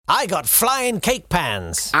I got flying cake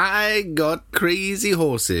pans. I got crazy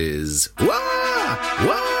horses. Wah!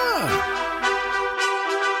 Wah!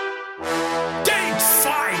 Date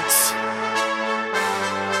fight!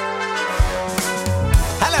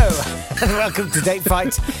 Hello, and welcome to Date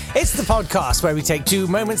Fight. It's the podcast where we take two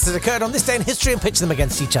moments that occurred on this day in history and pitch them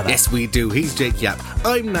against each other. Yes, we do. He's Jake Yapp.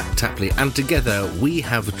 I'm Natt Tapley, and together we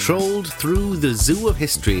have trolled through the zoo of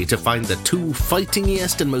history to find the two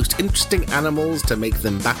fightingest and most interesting animals to make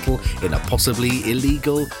them battle in a possibly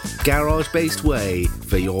illegal, garage-based way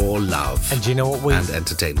for your love And do you know what we... and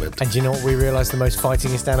entertainment. And do you know what we realised the most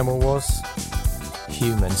fightingest animal was?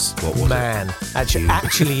 Humans. What was man. it?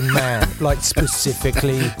 Actually man. Like,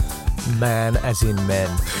 specifically... man as in men.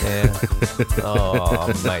 Yeah. Oh,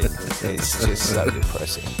 mate. It's just so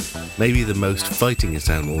depressing. Maybe the most fightingest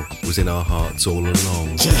animal was in our hearts all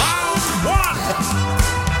along.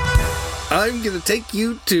 I'm going to take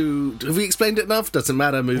you to... Have we explained it enough? Doesn't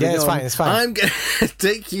matter. Moving on. Yeah, it's fine. I'm going to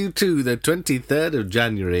take you to the 23rd of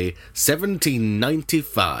January,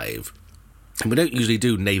 1795. We don't usually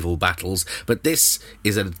do naval battles, but this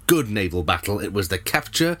is a good naval battle. It was the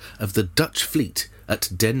capture of the Dutch fleet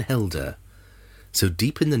at Den Helder. So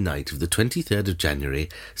deep in the night of the 23rd of January,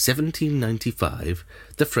 1795,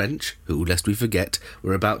 the French, who, lest we forget,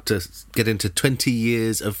 were about to get into 20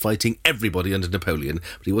 years of fighting everybody under Napoleon,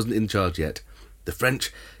 but he wasn't in charge yet, the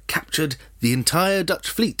French captured the entire Dutch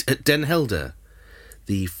fleet at Den Helder.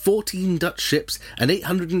 The 14 Dutch ships and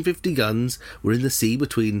 850 guns were in the sea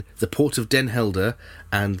between the port of Den Helder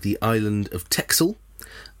and the island of Texel,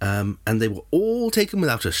 and they were all taken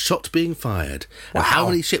without a shot being fired. Wow. Now, how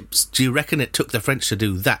many ships do you reckon it took the French to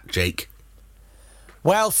do that, Jake?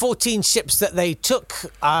 Well, 14 ships that they took,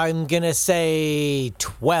 I'm going to say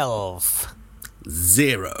 12.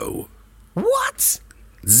 0. What?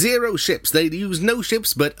 0 ships. They used no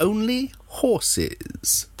ships, but only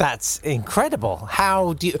horses. That's incredible.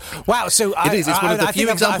 How do you... Wow, so... It is. It's one of the few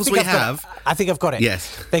examples we have. I think I've got it.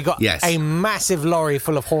 Yes. They got a massive lorry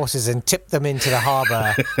full of horses and tipped them into the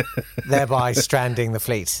harbour, thereby stranding the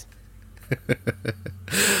fleet.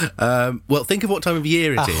 Well, think of what time of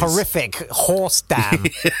year it is. A horrific horse dam.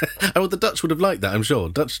 Oh, the Dutch would have liked that, I'm sure.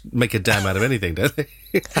 Dutch make a dam out of anything, don't they?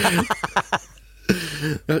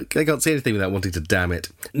 They can't say anything without wanting to damn it.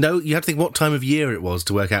 No, you have to think what time of year it was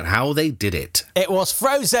to work out how they did it. It was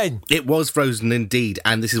frozen. It was frozen indeed,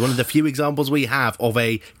 and this is one of the few examples we have of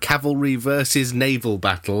a cavalry versus naval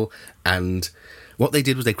battle. And what they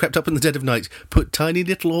did was they crept up in the dead of night, put tiny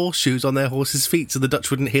little horseshoes on their horses' feet so the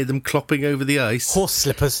Dutch wouldn't hear them clopping over the ice. Horse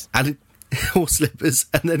slippers. And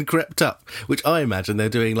then crept up, which I imagine they're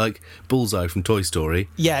doing like Bullseye from Toy Story.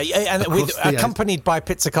 Yeah, and accompanied by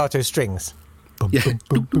pizzicato strings. Yeah.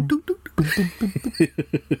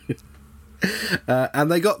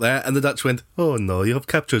 And they got there, and the Dutch went, "Oh no, you have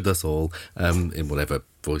captured us all," in whatever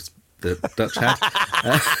voice the Dutch had.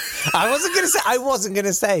 I wasn't going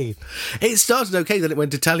to say. It started okay, then it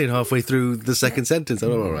went Italian halfway through the second sentence.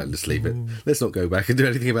 Oh, all right, let's leave it. Let's not go back and do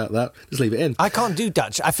anything about that. Just leave it in. I can't do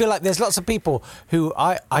Dutch. I feel like there's lots of people who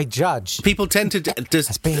I judge. People tend to just...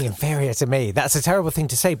 As being inferior to me. That's a terrible thing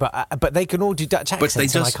to say, but they can all do Dutch accents. But they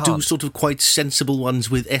just do sort of quite sensible ones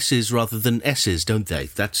with S's rather than S's, don't they?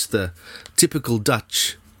 That's the typical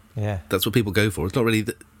Dutch. Yeah. That's what people go for. It's not really...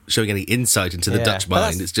 showing any insight into the Dutch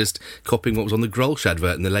mind. It's just copying what was on the Grolsch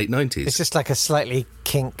advert in the late 90s. It's just like a slightly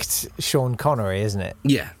kinked Sean Connery, isn't it?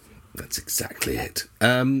 Yeah, that's exactly it.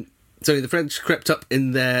 So the French crept up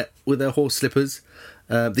in there with their horse slippers.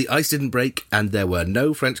 The ice didn't break and there were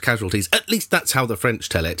no French casualties. At least that's how the French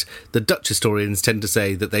tell it. The Dutch historians tend to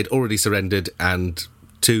say that they'd already surrendered and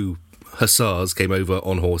 2 hussars came over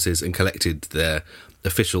on horses and collected their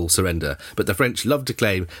official surrender, but the French love to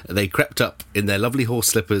claim that they crept up in their lovely horse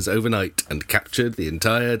slippers overnight and captured the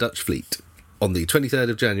entire Dutch fleet on the 23rd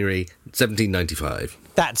of January 1795.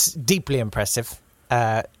 That's deeply impressive,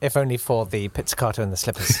 if only for the pizzicato and the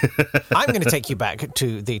slippers. I'm going to take you back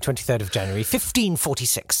to the 23rd of January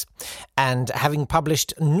 1546, and having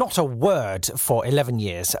published not a word for 11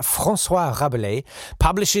 years, François Rabelais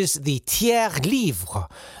publishes the Tiers Livre,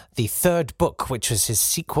 the third book, which was his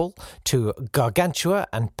sequel to Gargantua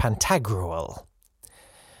and Pantagruel.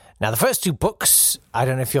 Now, the first 2 books, I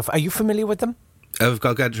don't know if are you familiar with them? Of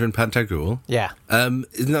Gargantua and Pantagruel? Yeah.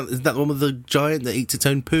 Isn't that the one with the giant that eats its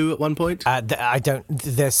own poo at one point?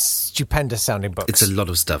 They're stupendous sounding books. It's a lot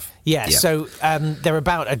of stuff. Yeah. So they're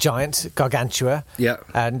about a giant, Gargantua. Yeah.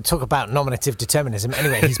 And talk about nominative determinism.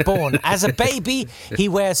 Anyway, he's born. As a baby, he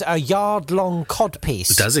wears a yard-long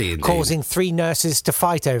codpiece. Does he, indeed? Causing 3 nurses to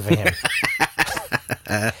fight over him.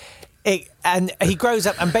 And he grows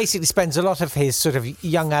up and basically spends a lot of his sort of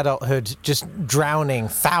young adulthood just drowning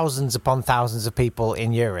thousands upon thousands of people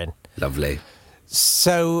in urine. Lovely.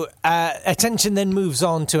 So attention then moves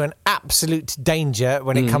on to an absolute danger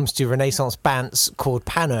when it comes to Renaissance bants called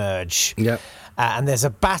Panurge. Yeah. And there's a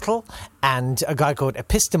battle, and a guy called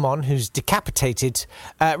Epistemon, who's decapitated,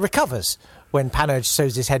 recovers when Panurge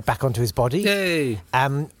sews his head back onto his body. Yay.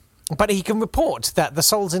 But he can report that the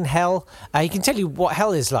souls in hell, he can tell you what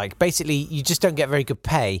hell is like. Basically, you just don't get very good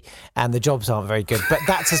pay, and the jobs aren't very good. But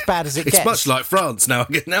that's as bad as it gets. It's much like France now.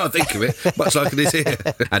 Now I think of it, much like it is here.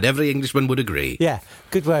 And every Englishman would agree. Yeah,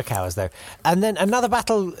 good work hours, though. And then another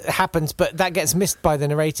battle happens, but that gets missed by the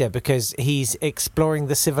narrator because he's exploring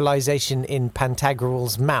the civilization in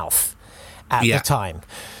Pantagruel's mouth at the time.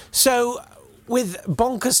 So with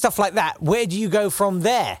bonkers stuff like that, where do you go from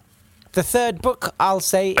there? The third book, I'll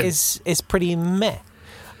say, is pretty meh.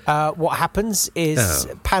 What happens is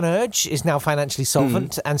Panurge is now financially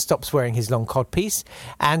solvent and stops wearing his long codpiece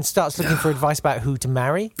and starts looking for advice about who to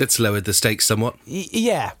marry. That's lowered the stakes somewhat.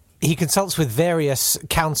 Yeah. He consults with various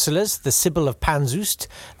counsellors, the Sibyl of Panzust,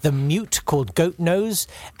 the mute called Goat Nose,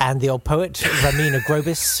 and the old poet, Ramina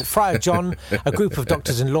Grobis, Friar John, a group of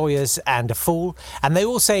doctors and lawyers, and a fool. And they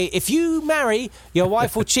all say, if you marry, your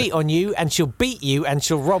wife will cheat on you, and she'll beat you, and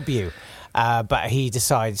she'll rob you. But he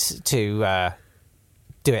decides to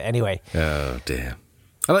do it anyway. Oh, dear.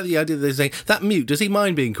 I like the idea that they're saying, that mute, does he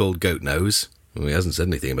mind being called Goat Nose? Well, he hasn't said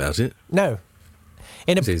anything about it. No.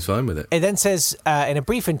 He's fine with it. It then says, in a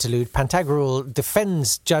brief interlude, Pantagruel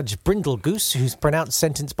defends Judge Brindlegoose, who's pronounced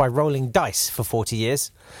sentence by rolling dice for 40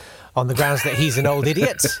 years, on the grounds that he's an old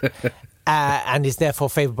idiot and is therefore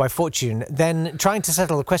favoured by fortune. Then, trying to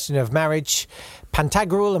settle the question of marriage,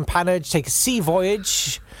 Pantagruel and Panurge take a sea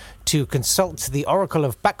voyage to consult the Oracle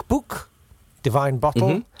of Bakbuk, divine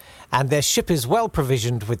bottle, and their ship is well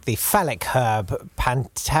provisioned with the phallic herb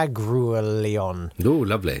Pantagruelion. Oh,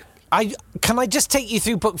 lovely. Can I just take you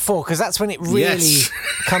through book 4? Because that's when it really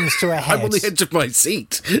comes to a head. I'm on the edge of my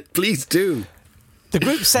seat. Please do. The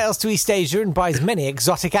group sails to East Asia and buys many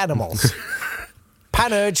exotic animals.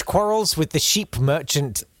 Panurge quarrels with the sheep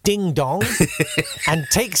merchant Ding Dong and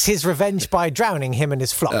takes his revenge by drowning him and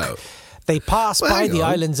his flock. Oh. They pass by the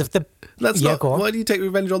islands of the... Go on. Why do you take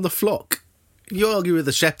revenge on the flock? You argue with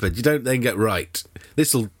the shepherd, you don't then get right.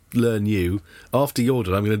 This'll learn you. After you're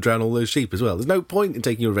done, I'm going to drown all those sheep as well. There's no point in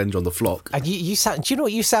taking revenge on the flock. And you sound... Do you know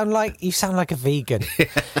what you sound like? You sound like a vegan.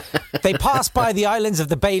 They pass by the islands of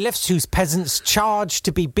the bailiffs, whose peasants charge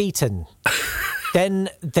to be beaten. Then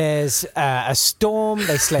there's a storm,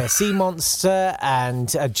 they slay a sea monster,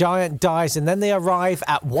 and a giant dies, and then they arrive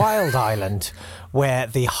at Wild Island, where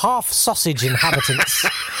the half-sausage inhabitants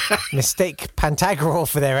mistake Pantagruel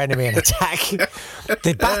for their enemy and attack.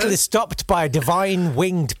 The battle is stopped by a divine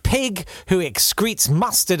winged pig who excretes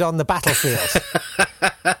mustard on the battlefield.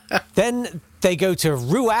 Then they go to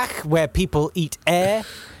Ruach, where people eat air,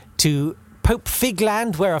 to Pope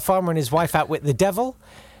Figland, where a farmer and his wife outwit the devil.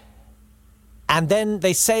 And then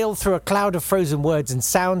they sail through a cloud of frozen words and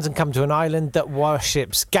sounds and come to an island that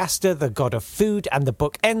worships Gaster, the god of food, and the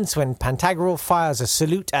book ends when Pantagruel fires a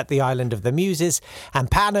salute at the island of the Muses, and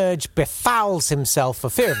Panurge befouls himself for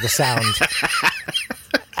fear of the sound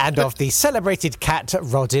and of the celebrated cat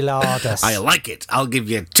Rodilardus. I like it. I'll give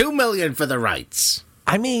you 2 million for the rights.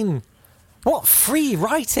 I mean, what free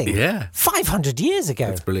writing? Yeah. 500 years ago.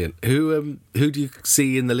 That's brilliant. Who do you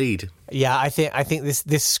see in the lead? Yeah, I think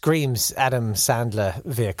this screams Adam Sandler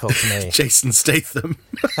vehicle to me. Jason Statham.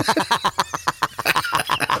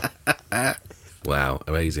 Wow,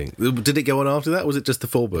 amazing. Did it go on after that, or was it just the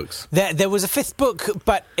 4 books? There was a 5th book,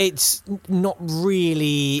 but it's not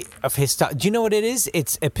really of his style. Do you know what it is?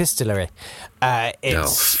 It's epistolary.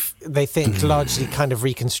 They think, largely kind of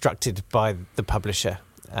reconstructed by the publisher.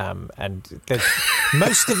 And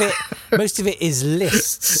most of it is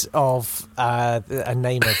lists of a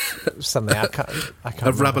name of something. I can't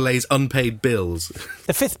of Rabelais' unpaid bills.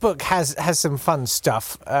 The 5th book has some fun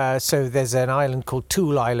stuff. So there's an island called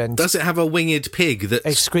Tool Island. Does it have a winged pig that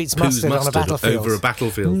excretes mustard on a battlefield? Over a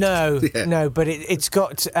battlefield? No, but it's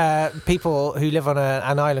got people who live on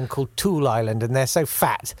an island called Tool Island, and they're so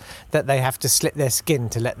fat that they have to slit their skin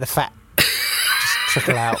to let the fat just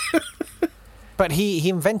trickle out. But he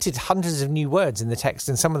invented hundreds of new words in the text,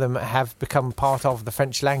 and some of them have become part of the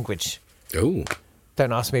French language. Oh.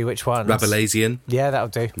 Don't ask me which ones. Rabelaisian. Yeah, that'll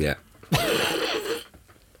do. Yeah.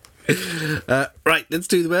 Right, let's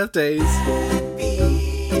do the birthdays.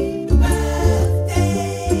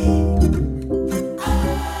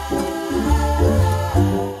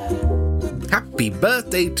 Happy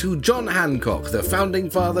birthday to John Hancock, the founding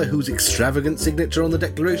father whose extravagant signature on the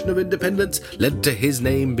Declaration of Independence led to his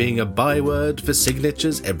name being a byword for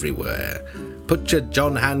signatures everywhere. Put your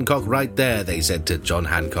John Hancock right there, they said to John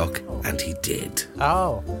Hancock, and he did.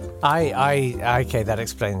 Oh, okay, that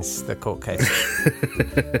explains the court case.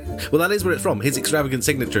 Well, that is where it's from. His extravagant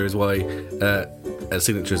signature is why a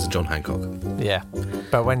signature is a John Hancock. Yeah,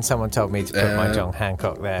 but when someone told me to put my John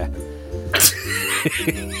Hancock there...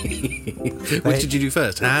 Which did you do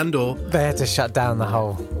first, hand or...? They had to shut down the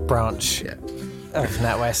whole branch of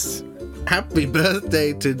NatWest. Happy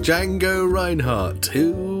birthday to Django Reinhardt,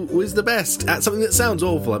 who was the best at something that sounds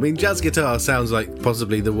awful. I mean, jazz guitar sounds like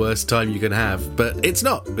possibly the worst time you can have, but it's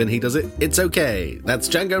not. When he does it, it's okay. That's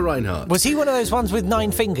Django Reinhardt. Was he one of those ones with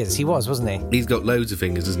 9 fingers? He was, wasn't he? He's got loads of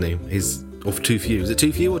fingers, doesn't he? He's off too few. Is it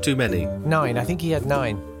too few or too many? 9. I think he had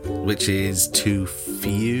 9. Which is too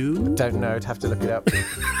few? Don't know. I'd have to look it up.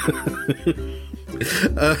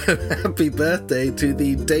 Happy birthday to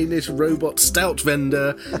the Danish robot stout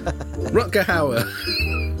vendor, Rutger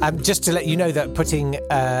Hauer. Just to let you know that putting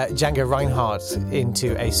Django Reinhardt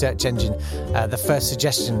into a search engine, the first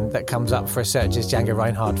suggestion that comes up for a search is Django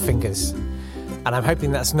Reinhardt fingers. And I'm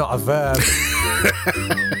hoping that's not a verb.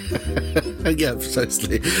 Yeah,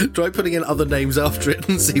 precisely. Try putting in other names after it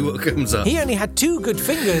and see what comes up. He only had 2 good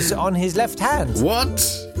fingers on his left hand. What?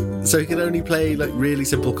 So he could only play like really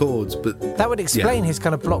simple chords, but that would explain his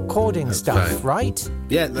kind of block chording stuff, right?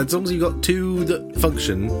 Yeah, as long as you've got 2 that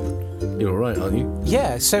function, you're all right, aren't you?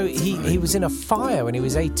 Yeah, so he was in a fire when he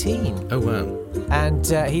was 18. Oh, wow. And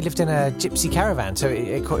he lived in a gypsy caravan, so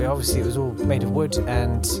obviously it was all made of wood,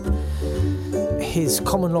 and his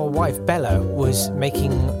common-law wife, Bella, was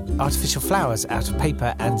making artificial flowers out of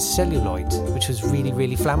paper and celluloid, which was really,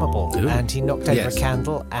 really flammable. Ooh. And he knocked over a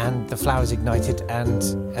candle, and the flowers ignited, and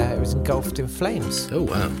it was engulfed in flames. Oh,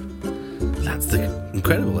 wow. That's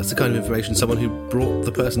incredible. That's the kind of information someone who brought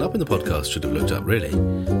the person up in the podcast should have looked up, really.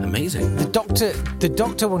 Amazing. The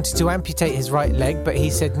doctor wanted to amputate his right leg, but he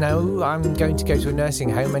said, no, I'm going to go to a nursing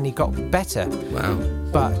home, and he got better. Wow.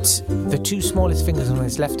 But the 2 smallest fingers on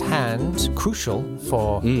his left hand, crucial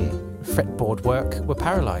for fretboard work, were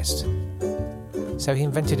paralysed. So he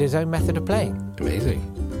invented his own method of playing.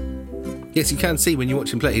 Amazing. Yes, you can see when you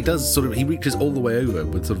watch him play, he reaches all the way over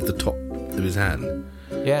with sort of the top of his hand.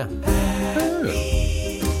 Yeah.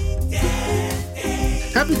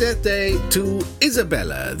 Happy birthday to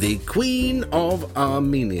Isabella, the Queen of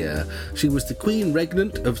Armenia. She was the Queen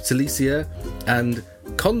Regnant of Cilicia, and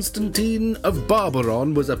Constantine of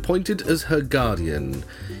Barbaron was appointed as her guardian.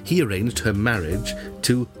 He arranged her marriage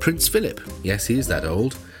to Prince Philip. Yes, he is that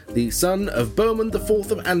old. The son of Bohemond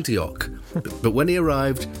IV of Antioch. But when he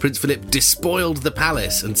arrived, Prince Philip despoiled the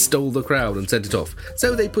palace and stole the crown and sent it off.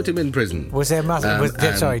 So they put him in prison. Was there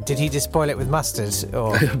mustard? Did he despoil it with mustard?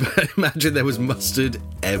 Or? Imagine there was mustard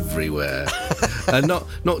everywhere.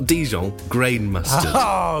 Not Dijon, grain mustard.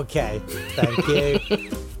 Oh, okay. Thank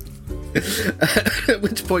you. At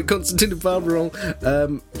which point Constantine of Barbaron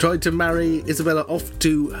tried to marry Isabella off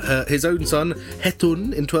to his own son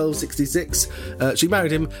Hetun in 1266. She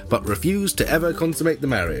married him but refused to ever consummate the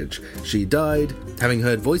marriage. She died, having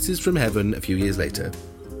heard voices from heaven a few years later.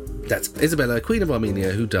 That's Isabella, Queen of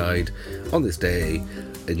Armenia, who died on this day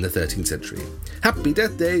in the 13th century. Happy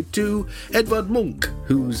death day to Edvard Munch,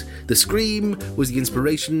 whose The Scream was the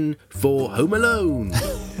inspiration for Home Alone.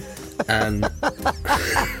 And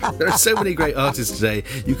there are so many great artists today.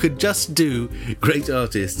 You could just do great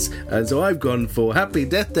artists. And so I've gone for happy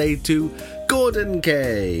death day to Gorden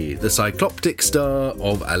Kaye, the cycloptic star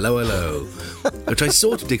of Allo Allo, which I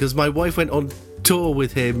sorted because my wife went on tour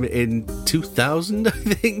with him in 2000, I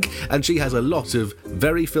think, and she has a lot of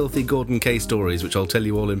very filthy Gorden Kaye stories, which I'll tell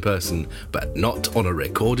you all in person, but not on a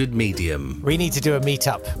recorded medium. We need to do a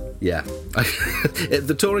meet-up. Yeah.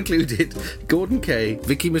 The tour included Gorden Kaye,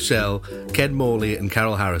 Vicky Michelle, Ken Morley and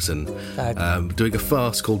Carol Harrison doing a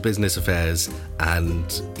farce called Business Affairs,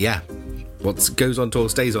 and yeah, what goes on tour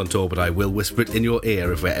stays on tour, but I will whisper it in your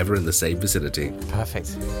ear if we're ever in the same vicinity.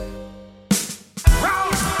 Perfect.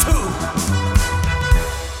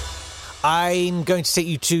 I'm going to take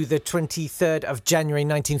you to the 23rd of January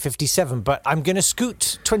 1957, but I'm going to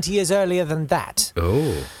scoot 20 years earlier than that.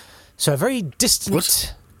 Oh. So a very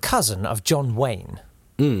distant cousin of John Wayne,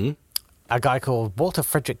 a guy called Walter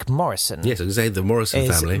Frederick Morrison. Yes, I was going to say the Morrison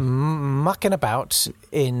family. Mucking about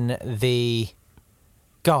in the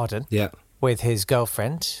garden with his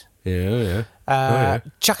girlfriend. Yeah.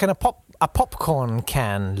 Chucking a popcorn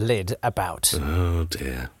can lid about. Oh,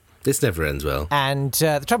 dear. This never ends well. And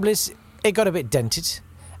the trouble is, it got a bit dented.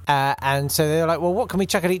 And so they were like, well, what can we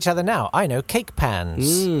chuck at each other now? I know, cake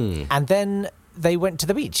pans. And then they went to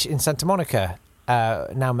the beach in Santa Monica,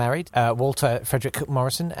 now married, Walter Frederick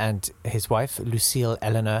Morrison and his wife, Lucille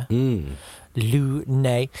Eleanor. Lou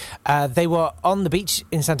Nay. They were on the beach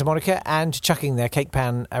in Santa Monica and chucking their cake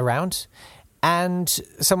pan around. And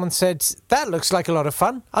someone said, "That looks like a lot of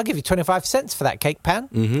fun. I'll give you 25 cents for that cake pan."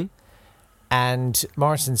 Mm-hmm. And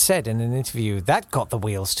Morrison said in an interview, that got the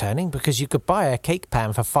wheels turning because you could buy a cake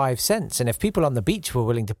pan for 5 cents. And if people on the beach were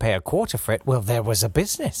willing to pay a quarter for it, well, there was a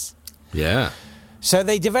business. Yeah. So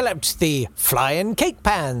they developed the flying cake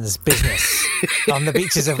pans business on the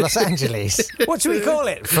beaches of Los Angeles. What should we call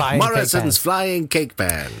it? Morrison's Flying Cake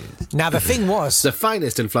Pan. Now, the thing was... the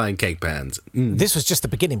finest in flying cake pans. This was just the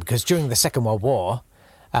beginning because during the Second World War,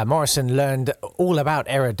 Morrison learned all about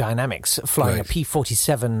aerodynamics flying a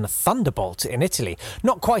P-47 Thunderbolt in Italy.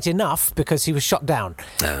 Not quite enough because he was shot down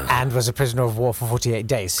and was a prisoner of war for 48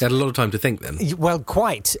 days. He had a lot of time to think then. Well,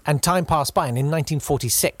 quite. And time passed by. And in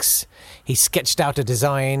 1946, he sketched out a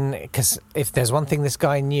design because if there's one thing this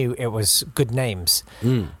guy knew, it was good names.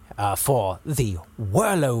 For the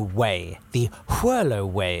Whirlaway. The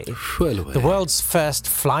Whirlaway. The world's first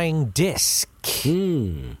flying disc.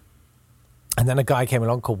 And then a guy came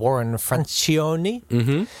along called Warren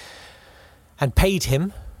Francione and paid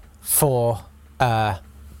him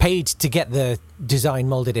paid to get the design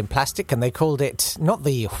moulded in plastic, and they called it not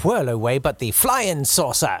the Whirlaway, but the Flying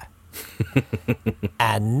Saucer.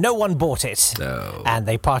 And no one bought it. No. And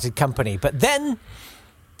they parted company. But then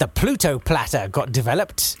the Pluto platter got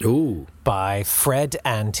developed by Fred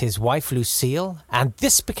and his wife Lucille, and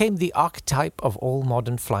this became the archetype of all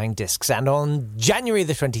modern flying discs. And on January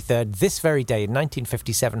the 23rd, this very day in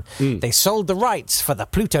 1957, they sold the rights for the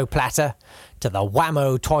Pluto platter to the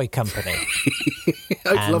Whammo Toy Company.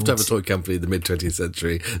 I'd love to have a toy company in the mid-20th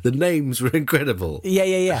century. The names were incredible.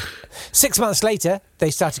 Yeah. 6 months later,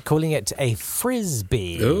 they started calling it a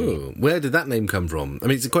Frisbee. Oh, where did that name come from? I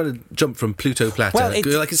mean, it's quite a jump from Pluto platter. Well, I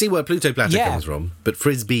can see where Pluto platter comes from, but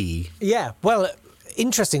Frisbee... Yeah, well,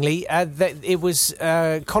 interestingly, it was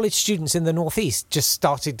college students in the Northeast just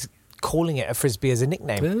started calling it a Frisbee as a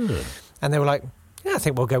nickname. And they were like, yeah, I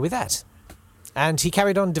think we'll go with that. And he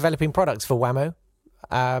carried on developing products for Whammo,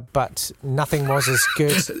 but nothing was as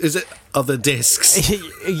good. Is it other discs?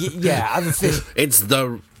 Yeah, other things. It's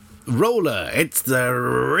the roller. It's the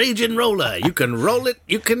Raging Roller. You can roll it.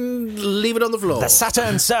 You can leave it on the floor. The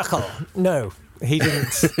Saturn Circle. No. He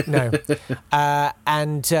didn't. No.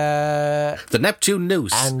 And the Neptune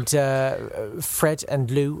Noose. And Fred and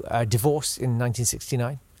Lou divorced in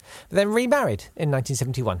 1969. Then remarried in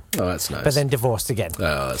 1971. Oh, that's nice. But then divorced again.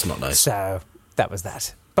 Oh, that's not nice. So that was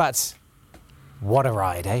that. But what a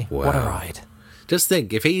ride, eh? Wow. What a ride. Just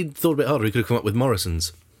think, if he'd thought a bit harder, he could have come up with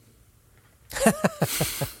Morrison's.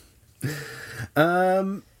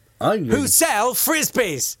 Who sell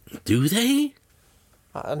Frisbees? Do they?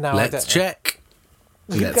 No, Let's check.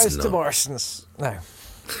 Who goes to Morrison's? No.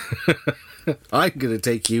 I'm going to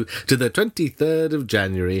take you to the 23rd of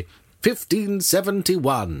January,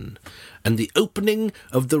 1571, and the opening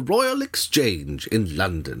of the Royal Exchange in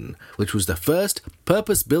London, which was the first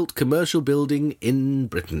purpose-built commercial building in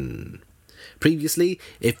Britain. Previously,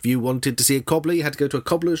 if you wanted to see a cobbler, you had to go to a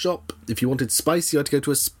cobbler shop. If you wanted spice, you had to go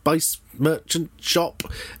to a spice merchant shop.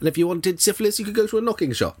 And if you wanted syphilis, you could go to a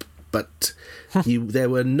knocking shop. But there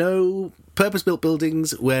were no purpose-built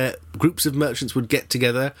buildings where groups of merchants would get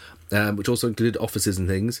together, which also included offices and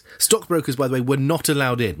things. Stockbrokers, by the way, were not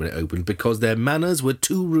allowed in when it opened because their manners were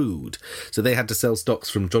too rude. So they had to sell stocks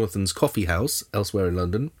from Jonathan's Coffee House elsewhere in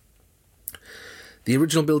London. The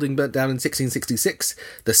original building burnt down in 1666.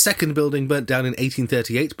 The second building burnt down in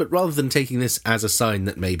 1838. But rather than taking this as a sign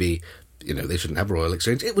that maybe, they shouldn't have a Royal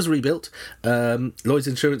Exchange, it was rebuilt. Lloyd's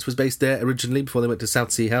Insurance was based there originally before they went to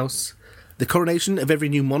Southsea House. The coronation of every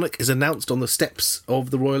new monarch is announced on the steps of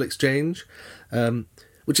the Royal Exchange,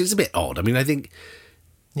 which is a bit odd. I mean, I think...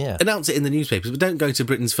 Yeah. Announce it in the newspapers, but don't go to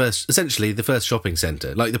Britain's essentially the first shopping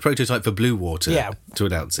centre, like the prototype for Blue Water, to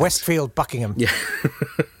announce it. Westfield, Buckingham. Yeah.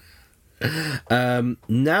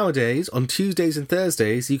 Nowadays, on Tuesdays and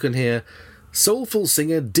Thursdays, you can hear soulful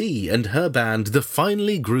singer Dee and her band, the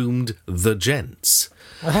finely groomed The Gents.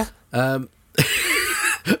 And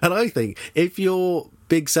I think if your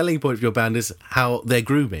big selling point of your band is how they're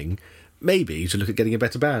grooming, maybe you should look at getting a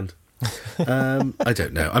better band. I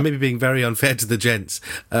don't know. I may be being very unfair to The Gents.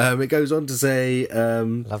 It goes on to say...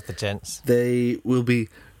 Love The Gents. They will be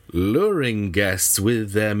luring guests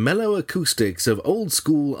with their mellow acoustics of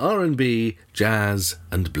old-school R&B, jazz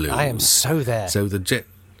and blues. I am so there. So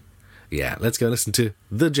yeah, let's go and listen to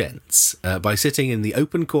The Gents by sitting in the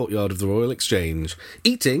open courtyard of the Royal Exchange.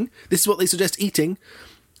 Eating, this is what they suggest eating,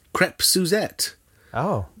 crêpe Suzette.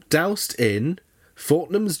 Oh. Doused in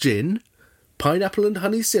Fortnum's Gin, Pineapple and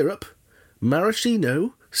Honey Syrup,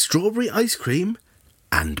 Maraschino, Strawberry Ice Cream,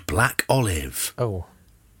 and Black Olive. Oh.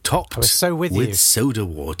 Topped I was so with you. soda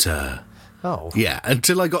water. Oh. Yeah,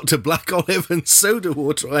 until I got to Black Olive and soda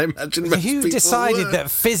water, I imagine most You people decided were. that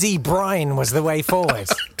fizzy brine was the way forward.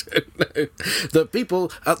 I don't know. The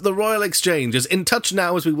people at the Royal Exchange is in touch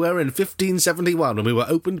now as we were in 1571 when we were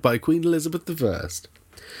opened by Queen Elizabeth I.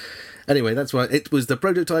 Anyway, that's why it was the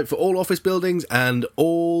prototype for all office buildings and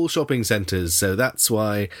all shopping centres, so that's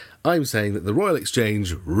why I'm saying that the Royal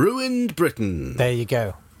Exchange ruined Britain. There you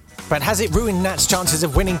go. But has it ruined Nat's chances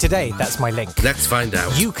of winning today? That's my link. Let's find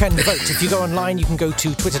out. You can vote. If you go online, you can go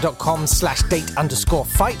to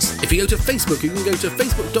twitter.com/date_fight. If you go to Facebook, you can go to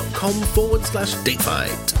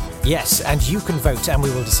facebook.com/datefight. Yes, and you can vote, and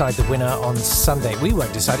we will decide the winner on Sunday. We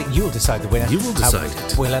won't decide it. You'll decide the winner. You will decide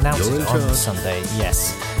it. We'll announce You're it in on charge. Sunday,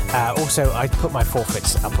 yes. Also, I put my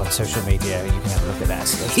forfeits up on social media. You can have a look at that at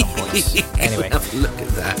some point. Anyway. Have a look at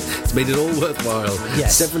that. It's made it all worthwhile.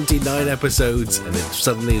 Yes. 79 episodes, and it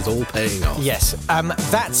suddenly is all paying off. Yes,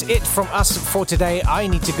 that's it from us for today. I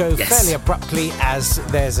need to go fairly abruptly as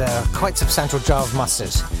there's a quite substantial jar of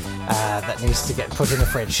mustard that needs to get put in the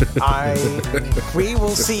fridge. We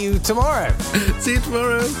will see you tomorrow. See you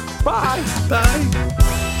tomorrow. Bye. Bye.